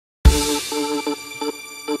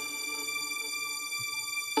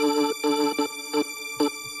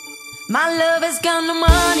My lover's got no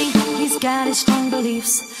money, he's got his strong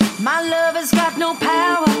beliefs. My lover's got no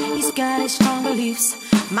power, he's got his strong beliefs.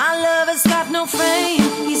 My lover's got no fame,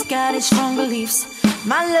 he's got his strong beliefs.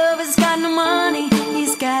 My lover's got no money,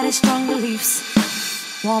 he's got his strong beliefs.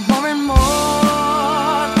 Want more and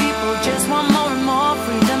more, people just want more and more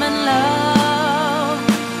freedom and love.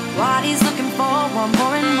 What he's looking for, want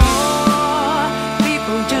more and more,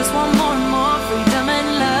 people just want more and more freedom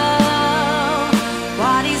and love.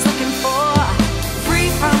 What he's looking for, free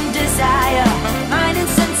from desire, mind and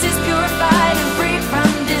senses purified and free from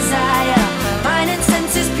desire. Mind and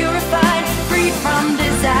senses purified, free from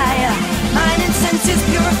desire. Mind and senses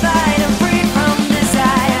purified and free from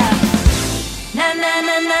desire. Na na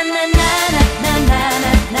na na na na na na na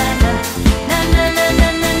na na na na na na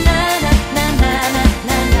na na na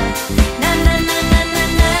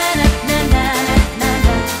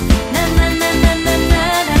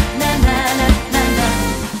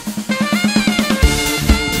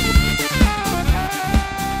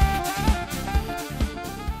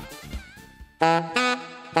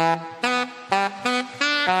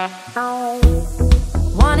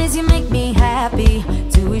One is you make me happy,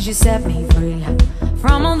 two is you set me free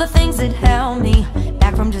from all the things that held me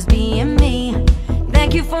back from just being me.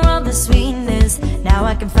 Thank you for all the sweetness, now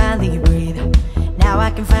I can finally breathe. Now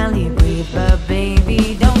I can finally breathe, but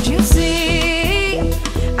baby, don't you see?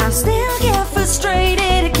 I still get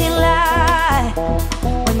frustrated, I can't lie,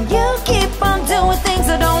 when you keep on doing things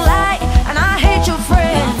I don't like. And I hate your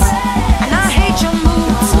friends, and I hate your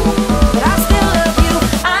moves, but I still love you.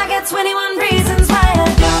 I got 21 reasons why I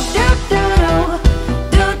do do do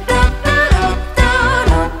do do do do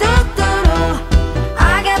do do do.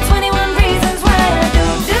 I got 21 reasons why I do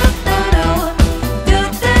do do do do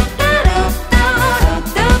do do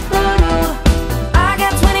do do do. I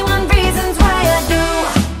got 21 reasons why I do.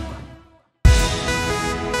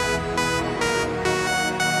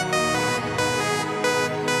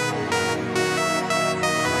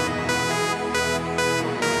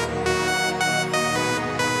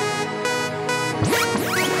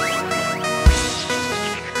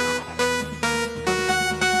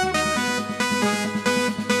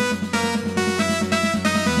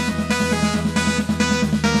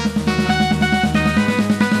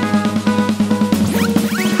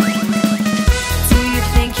 Do you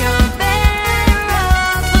think you're better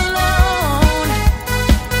off alone?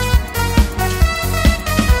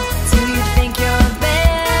 Do you think you're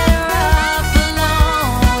better off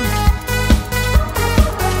alone?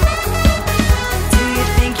 Do you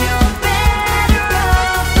think you're better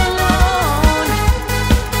off alone?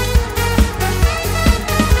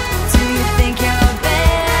 Do you think you're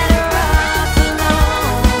better off alone?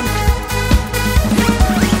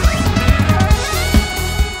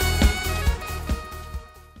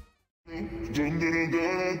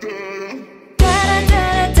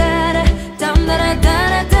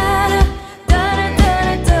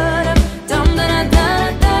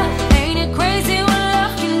 Ain't it crazy what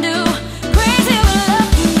love can do? Crazy what love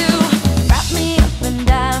can do. Wrap me up in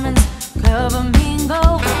diamonds, cover me in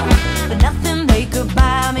gold, but nothing they could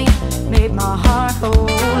buy me made my heart whole.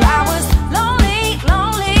 I was lonely,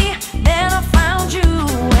 lonely, then I found you.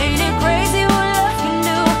 Ain't it crazy what love can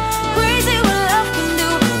do? Crazy what love can do.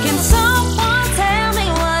 Can someone tell me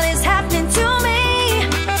what is happening to me?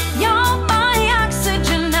 You're my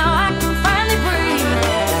oxygen, now I can finally breathe.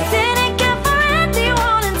 Didn't care for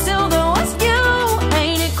anyone until there was you.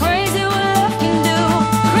 Ain't it crazy what love can do?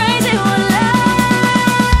 Crazy what love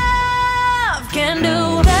can do.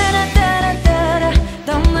 Da da da da da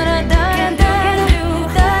dum da da da da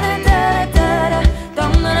da da da da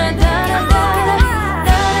dum da da da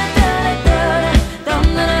da da dum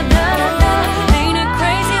da da da da. Ain't it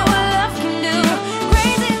crazy what love can do?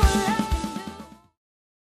 Crazy what love can do.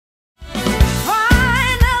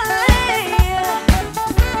 Finally,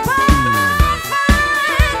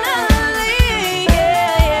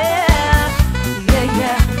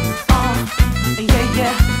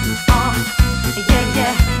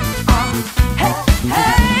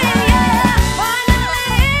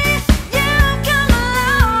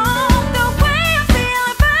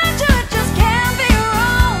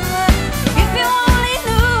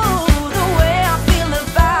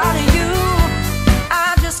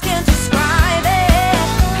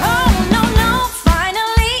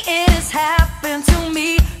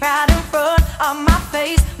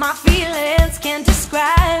 my feelings can't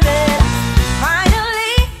describe it.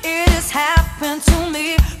 Finally, it has happened to